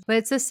 ingredients. yum. But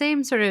it's the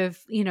same sort of,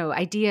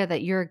 idea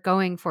that you're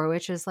going for,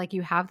 which is like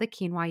you have the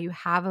quinoa, you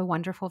have a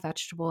wonderful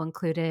vegetable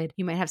included.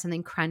 You might have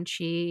something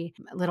crunchy,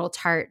 a little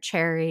tart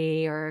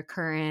cherry or a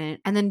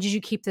currant. And then did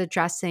you keep the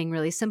dressing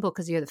really simple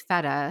because you have the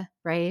feta,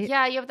 right?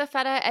 Yeah, you have the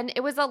feta, and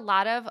it was a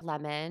lot of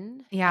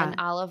lemon and Yeah.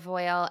 olive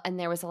oil, and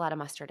there was a lot of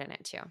mustard in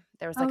it too.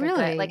 There was Oh, like a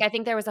good really? I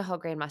think there was a whole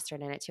grain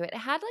mustard in it too. It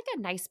had like a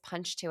nice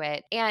punch to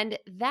it. And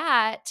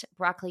that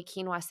broccoli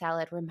quinoa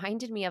salad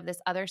reminded me of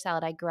this other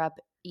salad I grew up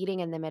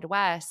eating in the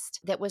Midwest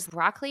that was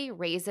broccoli,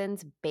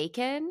 raisins,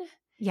 bacon.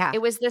 Yeah.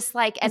 It was this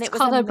like and It's it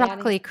was a called a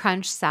mayonnaise broccoli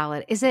crunch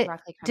salad.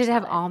 broccoli crunch Did it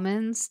have salad.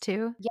 almonds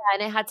too? Yeah,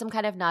 and it had some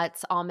kind of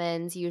nuts,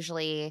 almonds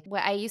usually.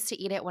 I used to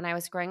eat it when I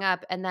was growing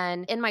up, and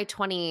then in my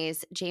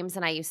 20s, James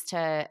and I used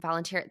to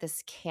volunteer at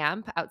this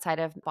camp outside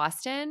of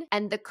Boston,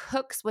 and the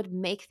cooks would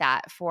make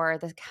that for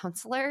the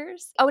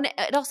counselors. Oh, and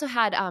it also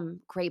had,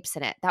 grapes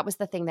in it. That was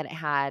the thing that it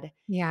had.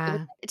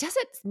 Yeah. It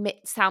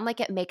doesn't sound like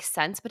it makes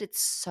sense, but it's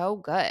so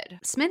good.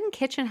 Smitten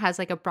Kitchen has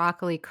like a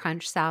broccoli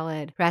crunch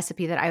salad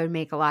recipe that I would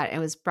make a lot. It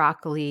was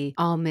broccoli,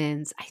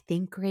 almonds, I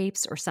think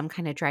grapes or some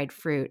kind of dried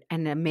fruit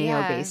and a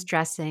mayo Yeah. based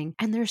dressing.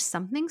 And there's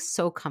something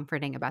so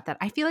comforting about that.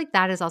 I feel like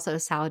that is also a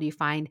salad you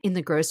find in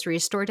the grocery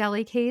store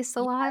deli case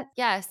a Yes, lot.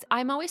 yes.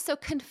 I'm always so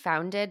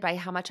confounded by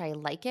how much I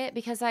like it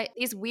because I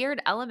these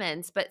weird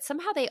elements, but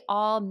somehow they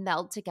all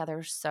meld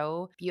together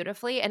so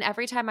beautifully. And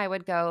every time I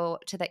would go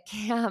to that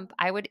camp,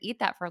 I would eat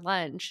that for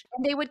lunch.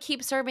 And they would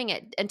keep serving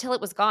it until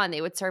it was gone.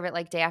 They would serve it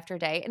like day after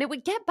day, and it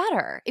would get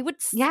better. It would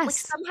like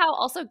Yes. somehow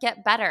also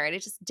get better, and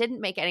it just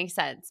didn't make any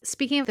sense.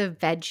 Speaking of the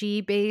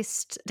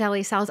veggie-based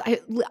deli salads,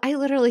 I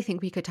literally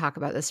think we could talk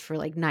about this for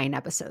like 9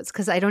 episodes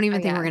because I don't Oh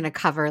even think we're yeah. gonna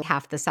cover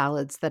half the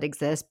salads that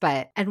exist,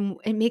 and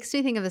it makes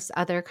me think of this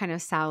other kind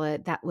of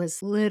salad that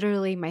was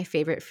literally my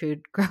favorite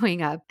food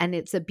growing up, and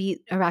it's a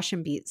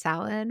Russian beet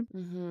salad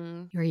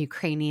Mhm. or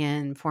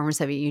Ukrainian, former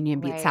Soviet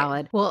Union beet Right.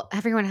 salad. Well,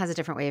 everyone has a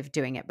different way of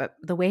doing it, but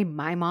the way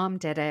my mom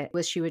did it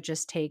was she would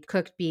just take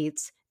cooked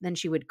beets, then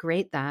she would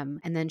grate them,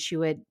 and then she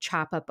would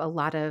chop up a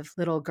lot of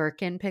little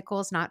gherkin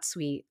pickles, not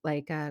sweet,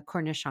 like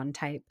Cornichon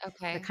type,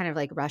 but Okay. kind of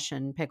like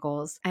Russian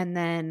pickles, and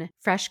then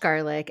fresh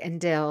garlic and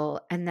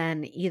dill, and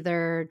then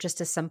either just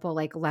a simple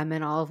like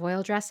lemon olive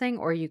oil dressing,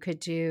 or you could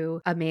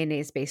do a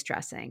mayonnaise based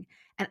dressing.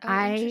 And Oh,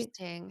 I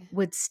interesting.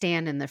 would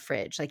stand in the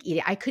fridge like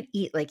eating. I could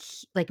eat like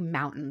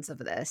mountains of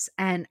this,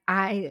 and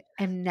I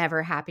am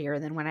never happier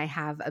than when I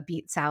have a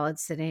beet salad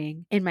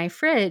sitting in my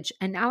fridge.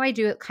 And now I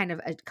do it kind of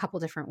a couple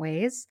different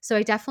ways. So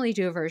I definitely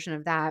do a version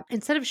of that.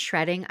 Instead of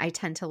shredding, I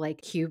tend to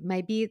like cube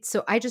my beets.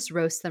 So I just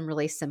roast them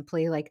really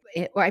simply,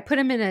 or I put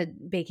them in a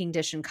baking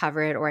dish and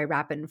cover it, or I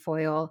wrap it in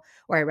foil,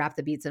 or I wrap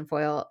the beets in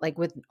foil, like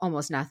with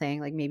almost nothing,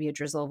 like maybe a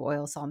drizzle of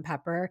oil, salt, and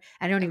pepper.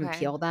 I don't even Okay.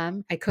 peel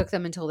them. I cook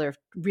them until they're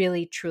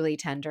really truly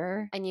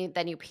tender. And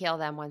you peel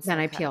them once Then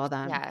they're I peel cooked.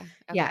 them. Yeah.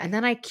 Yeah, and Okay.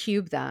 then I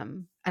cube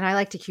them, and I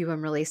like to cube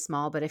them really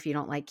small, but if you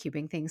don't like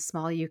cubing things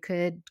small, you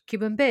could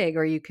cube them big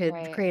or you could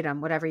Right. grate them,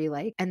 whatever you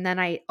like. And then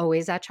I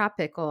always add chopped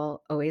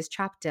pickle, always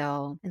chopped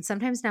dill, and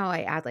sometimes now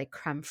I add like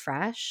creme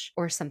fraiche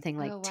or something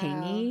like Oh,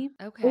 wow. tangy.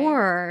 Okay.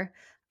 Or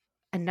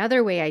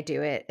another way I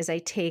do it is I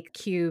take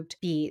cubed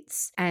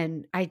beets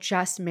and I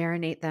just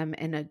marinate them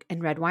in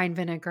red wine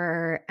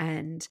vinegar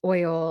and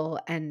oil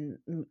and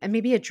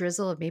maybe a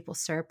drizzle of maple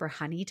syrup or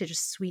honey to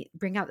just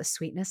bring out the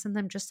sweetness in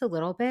them just a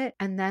little bit.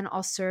 And then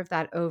I'll serve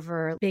that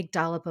over a big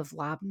dollop of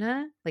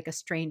labna, like a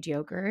strained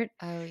yogurt.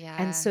 Oh,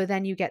 And yeah. so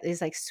then you get these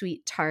like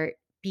sweet tart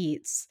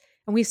beets.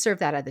 And we served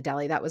that at the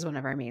deli. That was one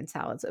of our main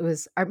salads.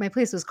 My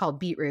place was called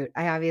Beetroot.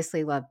 I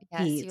obviously love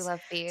Yes, you beets.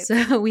 love beets.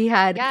 So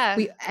Yeah.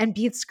 and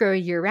beets grow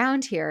year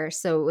round here.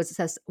 So it was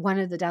just one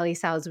of the deli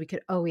salads we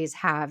could always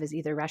have is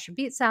either Russian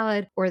beet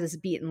salad or this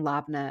beet and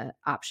labna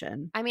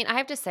option. I mean, I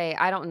have to say,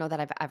 I don't know that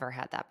I've ever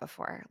had that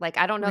before. Like,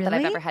 I don't know that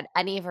I've Really? ever had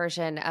any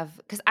version of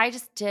because I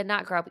just did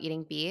not grow up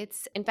eating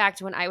beets. In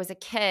fact, when I was a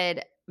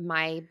kid,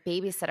 my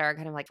babysitter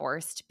kind of like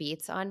forced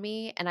beets on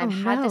me, and I've Oh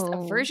had this no.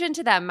 aversion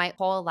to them my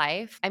whole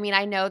life. I mean,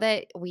 I know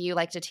that you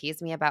like to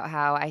tease me about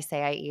how I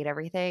say I eat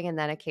everything, and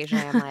then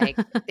occasionally I'm like,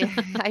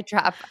 I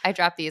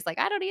drop these like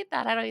I don't eat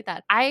that. I don't eat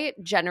that. I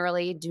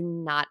generally do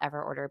not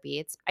ever order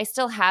beets. I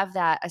still have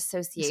that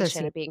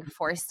association Associate. of being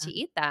forced to Yeah.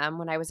 eat them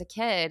when I was a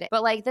kid.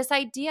 But like this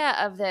idea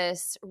of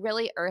this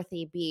really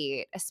earthy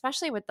beet,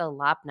 especially with the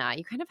labna,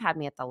 you kind of had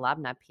me at the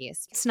labna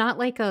piece. It's not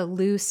like a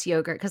loose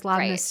yogurt because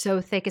labna is Right.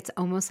 so thick, it's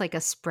almost like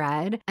a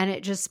spread, and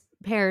it just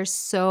pairs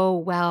so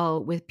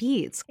well with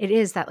beets. It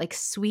is that like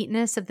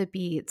sweetness of the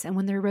beets. And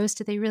when they're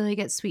roasted, they really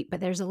get sweet, but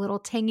there's a little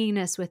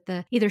tanginess with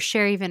the either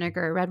sherry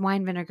vinegar, red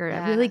wine vinegar,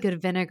 a really Yeah.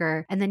 good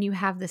vinegar. And then you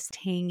have this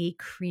tangy,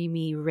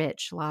 creamy,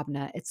 rich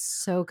labneh. It's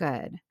so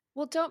good.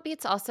 Well, don't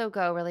beets also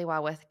go really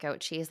well with goat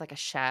cheese, like a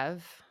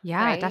chev,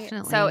 Yeah, right? So it's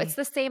definitely.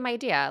 the same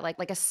idea, like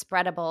a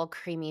spreadable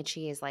creamy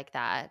cheese like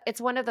that. It's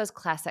one of those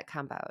classic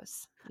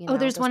combos, Oh,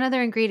 there's those one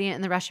other ingredient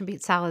in the Russian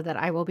beet salad that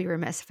I will be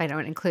remiss if I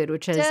don't include,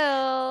 which is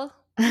dill.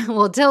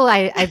 well, dill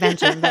I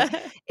mentioned,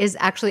 but is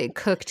actually a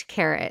cooked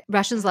carrot.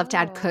 Russians love to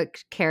add Oh,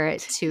 cooked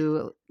carrot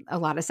to a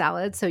lot of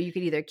salads, so you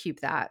could either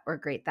keep that or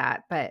grate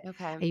that, but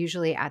okay. I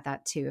usually add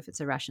that too if it's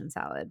a Russian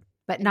salad,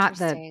 but not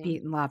the Interesting.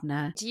 beet and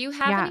labneh. Do you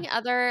have Yeah. any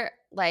other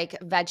like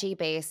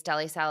veggie-based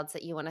deli salads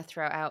that you wanna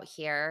throw out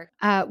here?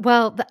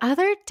 Well, the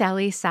other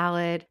deli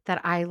salad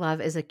that I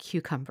love is a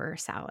cucumber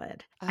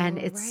salad. And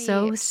Oh, it's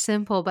so right.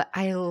 simple, but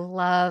I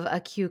love a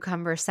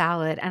cucumber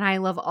salad and I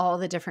love all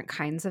the different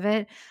kinds of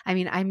it. I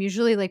mean, I'm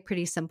usually like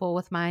pretty simple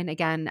with mine.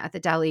 Again, at the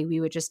deli, we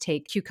would just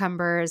take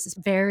cucumbers,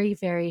 very,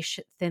 very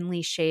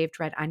thinly shaved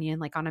red onion,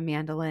 like on a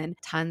mandolin,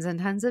 tons and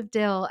tons of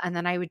dill. And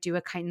then I would do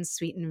a kind of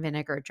sweetened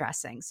vinegar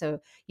dressing. So,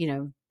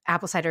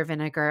 apple cider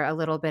vinegar, a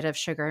little bit of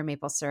sugar,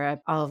 maple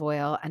syrup, olive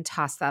oil, and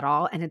toss that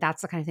all. And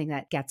that's the kind of thing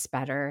that gets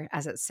better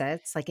as it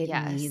sits. Like it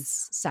Yes.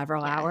 needs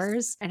several Yes.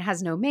 hours and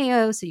has no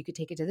mayo. So you could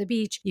take it to the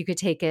beach, you could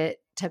take it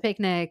to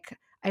picnic.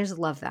 I just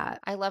love that.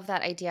 I love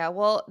that idea.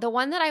 Well, the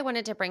one that I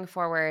wanted to bring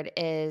forward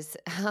is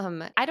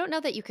I don't know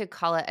that you could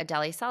call it a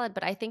deli salad,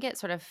 but I think it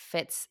sort of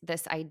fits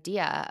this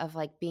idea of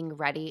like being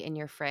ready in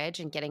your fridge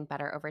and getting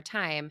better over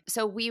time.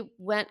 So we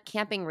went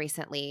camping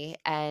recently,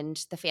 and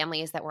the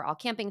families that were all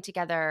camping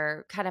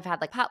together kind of had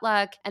like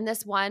potluck. And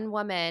this one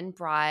woman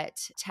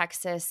brought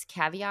Texas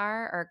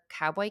caviar or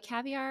cowboy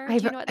caviar. Do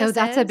you know what this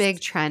That's a is?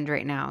 big trend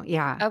right now.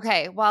 Yeah.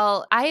 Okay,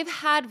 well, I've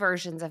had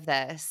versions of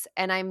this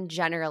and I'm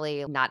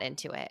generally not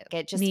into it.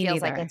 It just Me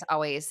feels like neither. it's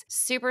always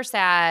super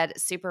sad,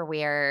 super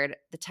weird.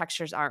 The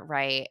textures aren't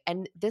right.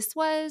 And this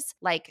was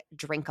like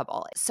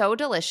drinkable. So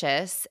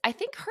delicious. I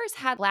think hers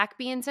had black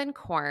beans and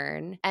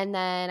corn. And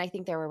then I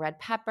think there were red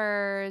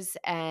peppers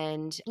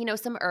and,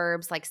 some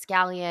herbs like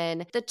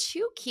scallion. The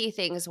two key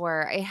things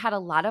were it had a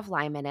lot of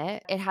lime in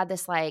it. It had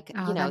this like,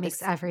 Oh, that makes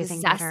this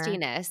everything better.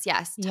 zestiness.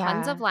 Yes,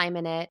 tons of Yeah. lime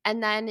in it.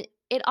 And then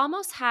it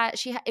almost had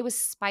it was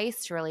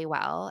spiced really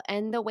well,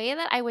 and the way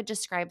that I would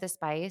describe the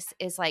spice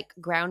is like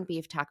ground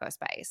beef taco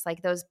spice,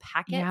 like those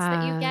packets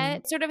that you Yeah.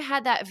 get. Sort of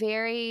had that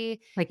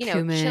very, Like chili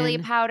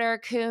cumin. powder,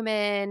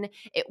 cumin.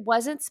 It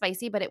wasn't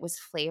spicy, but it was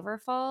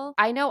flavorful.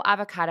 I know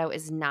avocado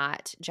is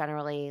not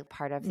generally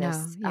part of No.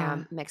 this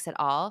Yeah. mix at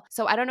all,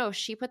 so I don't know if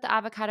she put the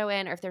avocado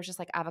in or if there's just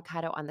like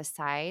avocado on the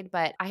side,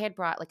 but I had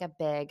brought like a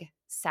big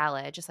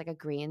salad, just like a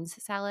greens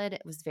salad.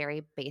 It was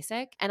very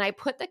basic. And I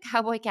put the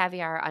cowboy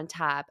caviar on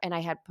top and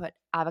I had put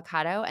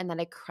avocado and then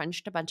I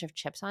crunched a bunch of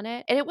chips on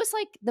it. And it was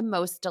like the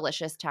most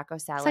delicious taco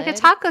It's like a salad.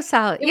 taco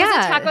salad. It was a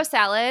Yeah. taco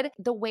salad.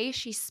 The way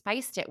she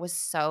spiced it was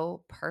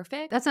so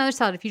perfect. That's another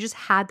salad. If you just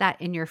had that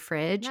in your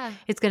fridge, Yeah.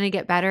 it's going to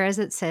get better as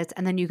it sits.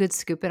 And then you could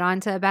scoop it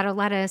onto a bed of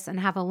lettuce and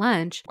have a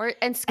lunch.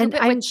 And scoop And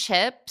it with I'm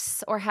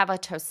chips or have a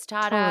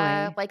tostada.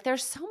 totally, Like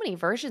there's so many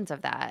versions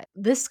of that.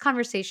 this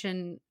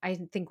conversation, I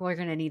think we're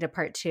going to need a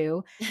part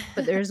two,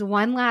 but there's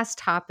one last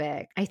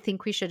topic I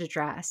think we should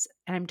address.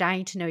 And I'm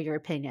dying to know your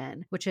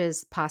opinion, which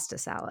is pasta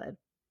salad.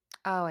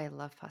 Oh, I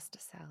love pasta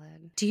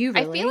salad. Do you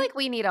I feel really? like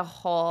we need a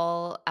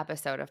whole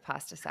episode of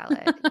pasta salad.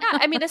 Yeah,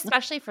 I mean,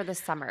 especially for the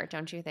summer,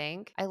 don't you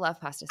think? I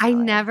love pasta I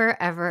salad.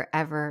 never, ever,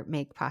 ever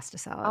make pasta Oh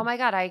salad. my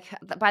god,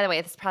 by the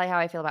way, this is probably how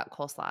I feel about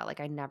coleslaw.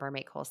 Like I never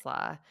make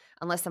coleslaw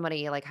unless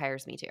somebody like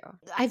hires me to.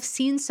 I've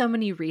seen so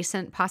many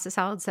recent pasta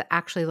salads that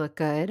actually look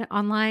good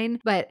online,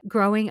 but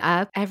growing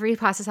up, every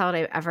pasta salad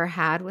I've ever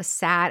had was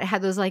sad. It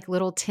had those like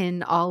little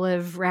tin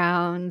olive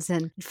rounds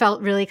and it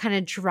felt really kind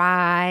of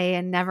dry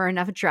and never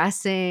enough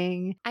dressing.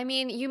 I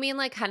mean, you mean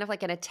like kind of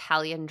like an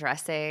Italian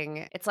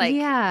dressing. It's like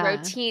Yeah.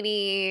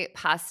 rotini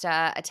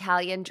pasta,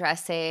 Italian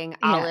dressing, Yes.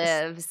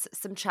 olives,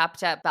 some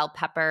chopped up bell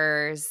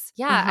peppers.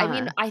 Yeah, I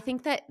mean, Uh-huh. I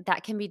think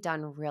that can be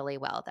done really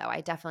well though.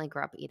 I definitely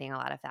grew up eating a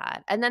lot of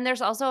that. And then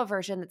there's also a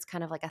version that's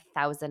kind of like a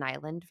Thousand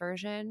Island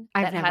version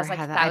I've that never has like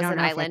had that. I don't Thousand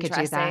know if I Island could do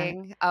that.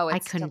 dressing. Oh, I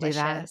it's couldn't do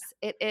that. delicious.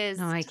 It is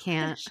No, I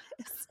can't.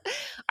 delicious.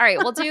 All right,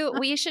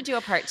 we should do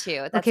a part 2.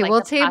 That's Okay, like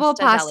we'll the table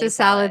pasta deli pasta salad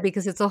salad.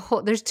 because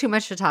there's too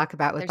much to talk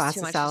about with There's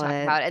too pasta much to talk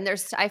salad. about, and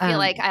I feel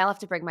like Um I'll have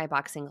to bring my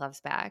boxing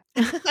gloves back.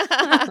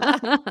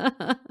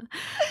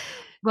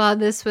 Well,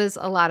 this was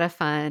a lot of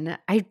fun.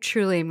 I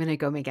truly am going to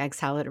go make egg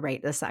salad right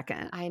this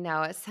second. I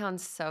know, it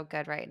sounds so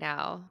good right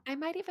now. I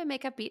might even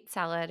make a beet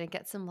salad and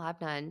get some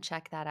labneh and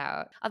check that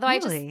out. Although I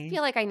just Really?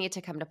 feel like I need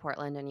to come to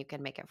Portland and you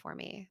can make it for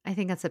me. I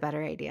think that's a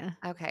better idea.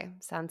 Okay,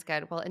 sounds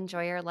good. Well,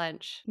 enjoy your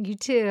lunch. You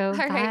too.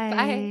 All right, bye.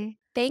 Bye.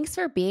 Thanks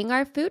for being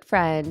our food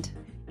friend.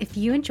 If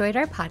you enjoyed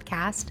our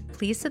podcast,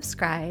 please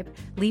subscribe,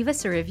 leave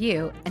us a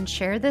review, and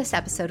share this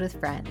episode with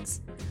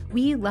friends.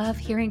 We love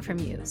hearing from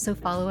you, so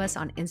follow us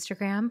on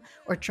Instagram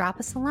or drop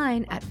us a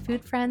line at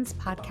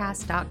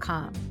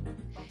foodfriendspodcast.com.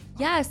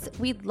 Yes,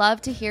 we'd love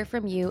to hear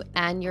from you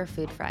and your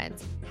food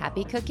friends.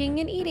 Happy cooking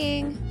and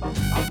eating!